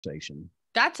conversation?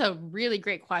 That's a really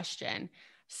great question.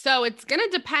 So it's going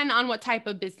to depend on what type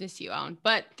of business you own,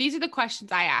 but these are the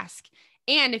questions I ask.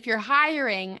 And if you're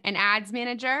hiring an ads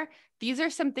manager, these are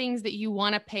some things that you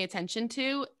want to pay attention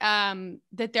to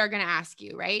that they're going to ask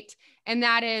you, right? And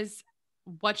that is,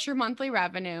 what's your monthly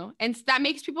revenue? And that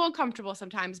makes people uncomfortable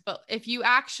sometimes, but if you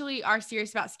actually are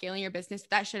serious about scaling your business,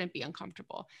 that shouldn't be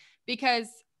uncomfortable, because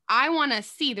I want to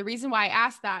see, the reason why I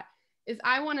ask that is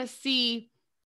I want to see